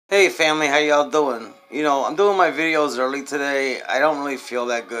Hey family, how y'all doing? I'm doing my videos early today. I don't really feel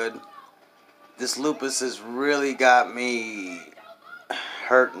that good. This lupus has really got me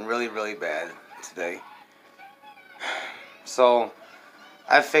hurting really, really bad today. So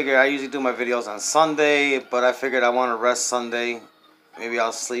I figured I usually do my videos on Sunday, but I figured I want to rest Sunday. Maybe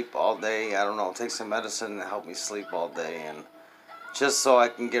I'll sleep all day. I don't know, take some medicine to help me sleep all day, and just so I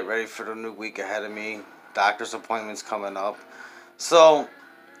can get ready for the new week ahead of me. Doctor's appointments coming up. So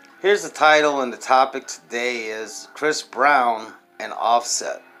here's the title, and the topic today is Chris Brown and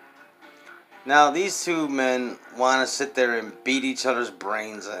Offset. Now, these two men want to sit there and beat each other's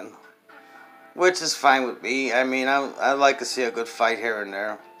brains in, which is fine with me. I mean, I like to see a good fight here and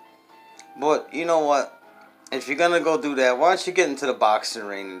there. But you know what? If you're going to go do that, why don't you get into the boxing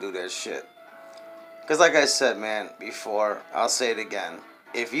ring and do that shit? Because like I said, man, before, I'll say it again.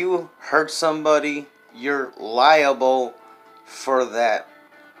 If you hurt somebody, you're liable for that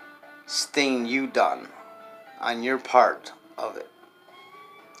stain you done on your part of it.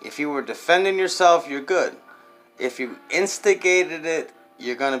 If you were defending yourself, you're good. If you instigated it,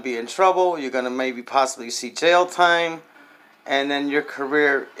 you're going to be in trouble. You're going to maybe possibly see jail time, and then your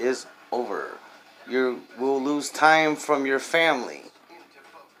career is over. You will lose time from your family.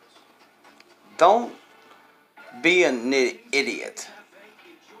 Don't be an idiot.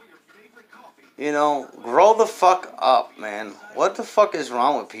 Grow the fuck up, man. What the fuck is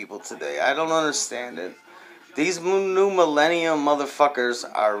wrong with people today? I don't understand it. These new millennium motherfuckers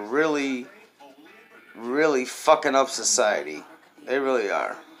are really, really fucking up society. They really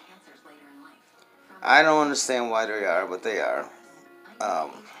are. I don't understand why they are, but they are.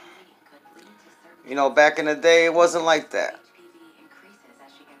 Um, Back in the day, it wasn't like that.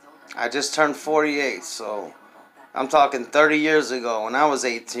 I just turned 48, so I'm talking 30 years ago when I was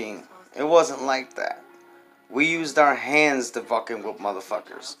 18. It wasn't like that. We used our hands to fucking whoop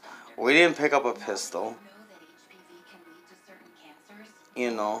motherfuckers. We didn't pick up a pistol.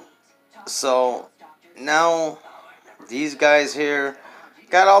 So now these guys here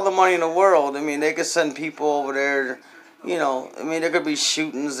got all the money in the world. I mean, they could send people over there. There could be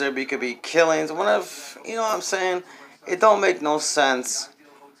shootings, could be killings. You know what I'm saying? It don't make no sense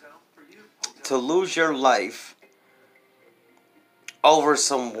to lose your life over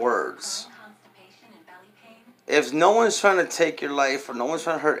some words. If no one's trying to take your life or no one's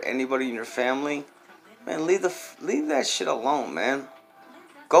trying to hurt anybody in your family, man, leave that shit alone, man.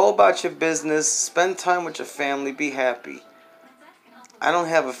 Go about your business, spend time with your family, be happy. I don't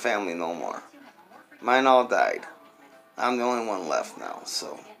have a family no more. Mine all died. I'm the only one left now,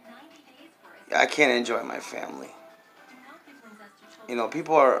 so I can't enjoy my family.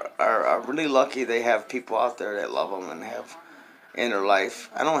 People are really lucky they have people out there that love them and have in their life.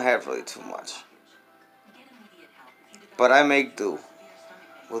 I don't have really too much. But I make do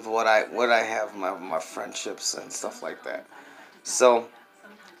with what I have, my friendships and stuff like that. So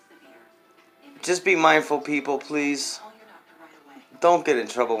just be mindful, people, please. Don't get in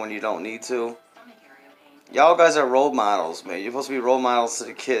trouble when you don't need to. Y'all guys are role models, man. You're supposed to be role models to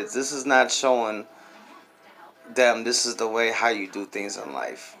the kids. This is not showing them this is the way how you do things in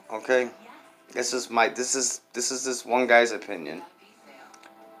life. Okay? This is this one guy's opinion.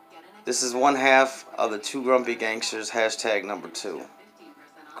 This is one half of the Two Grumpy Gangsters, #2.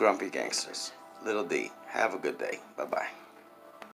 Grumpy Gangsters. Little D. Have a good day. Bye-bye.